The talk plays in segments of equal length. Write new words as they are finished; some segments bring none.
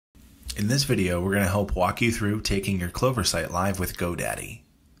In this video, we're going to help walk you through taking your Clover site live with GoDaddy.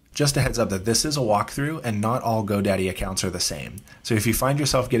 Just a heads up that this is a walkthrough and not all GoDaddy accounts are the same. So if you find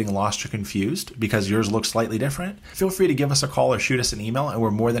yourself getting lost or confused because yours looks slightly different, feel free to give us a call or shoot us an email and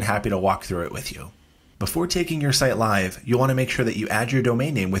we're more than happy to walk through it with you. Before taking your site live, you'll want to make sure that you add your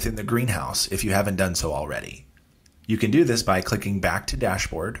domain name within the greenhouse if you haven't done so already. You can do this by clicking back to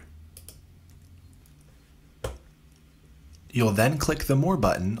Dashboard. You'll then click the More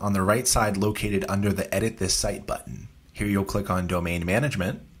button on the right side located under the Edit This Site button. Here you'll click on Domain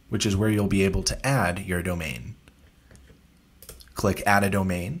Management, which is where you'll be able to add your domain. Click Add a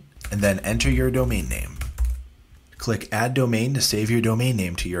Domain, and then enter your domain name. Click Add Domain to save your domain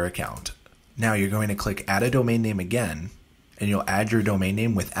name to your account. Now you're going to click Add a Domain Name again, and you'll add your domain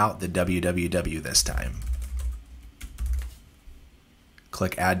name without the www this time.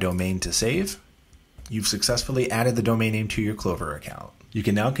 Click Add Domain to save. You've successfully added the domain name to your Clover account. You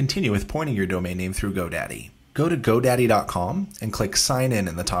can now continue with pointing your domain name through GoDaddy. Go to GoDaddy.com and click Sign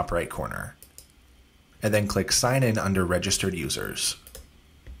In the top right corner. And then click Sign In under Registered Users.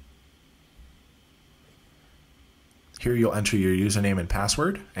 Here you'll enter your username and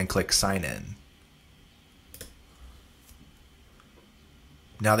password and click Sign In.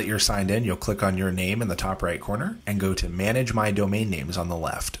 Now that you're signed in, you'll click on your name in the top right corner and go to Manage My Domain Names on the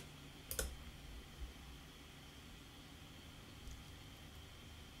left.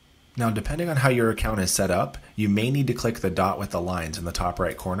 Now, depending on how your account is set up, you may need to click the dot with the lines in the top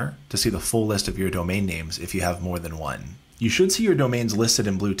right corner to see the full list of your domain names if you have more than one. You should see your domains listed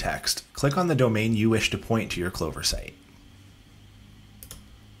in blue text. Click on the domain you wish to point to your Clover site.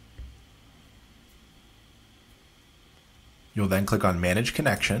 You'll then click on Manage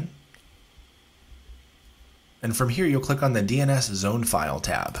Connection. And from here, you'll click on the DNS Zone File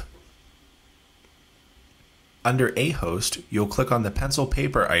tab. Under A host, you'll click on the pencil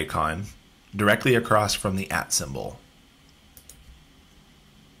paper icon directly across from the @ symbol.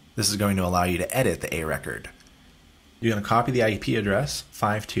 This is going to allow you to edit the A record. You're going to copy the IP address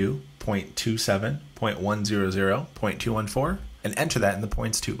 52.27.100.214 and enter that in the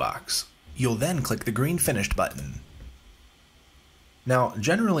points to box. You'll then click the green Finished button. Now,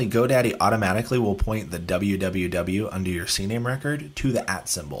 generally GoDaddy automatically will point the www under your CNAME record to the @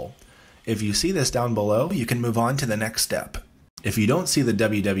 symbol. If you see this down below, you can move on to the next step. If you don't see the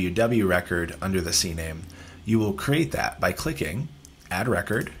www record under the CNAME, you will create that by clicking Add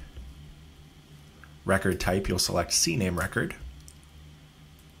Record. Record type, you'll select CNAME record.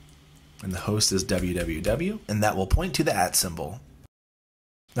 And the host is www, and that will point to the @ symbol.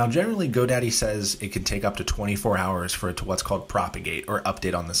 Now, generally, GoDaddy says it can take up to 24 hours for it to what's called propagate or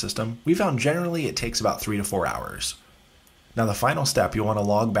update on the system. We found generally it takes about 3 to 4 hours. Now, the final step, you'll want to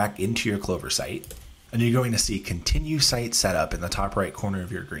log back into your Clover site, and you're going to see Continue Site Setup in the top right corner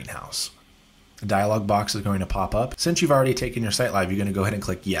of your greenhouse. A dialog box is going to pop up. Since you've already taken your site live, you're going to go ahead and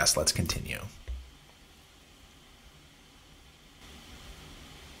click Yes, let's continue.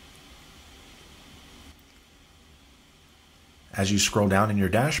 As you scroll down in your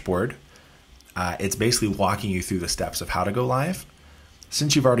dashboard, it's basically walking you through the steps of how to go live.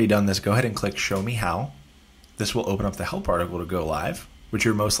 Since you've already done this, go ahead and click Show Me How. This will open up the help article to go live, which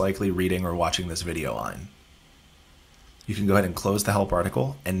you're most likely reading or watching this video on. You can go ahead and close the help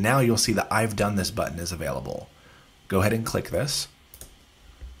article, and now you'll see the I've done this button is available. Go ahead and click this.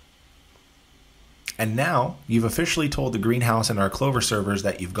 And now you've officially told the greenhouse and our Clover servers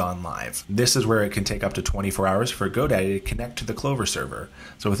that you've gone live. This is where it can take up to 24 hours for GoDaddy to connect to the Clover server.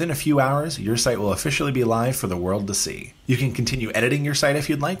 So within a few hours, your site will officially be live for the world to see. You can continue editing your site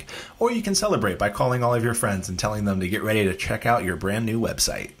if you'd like, or you can celebrate by calling all of your friends and telling them to get ready to check out your brand new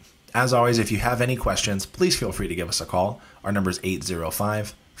website. As always, if you have any questions, please feel free to give us a call. Our number is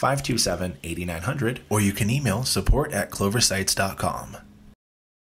 805-527-8900, or you can email support@cloversites.com.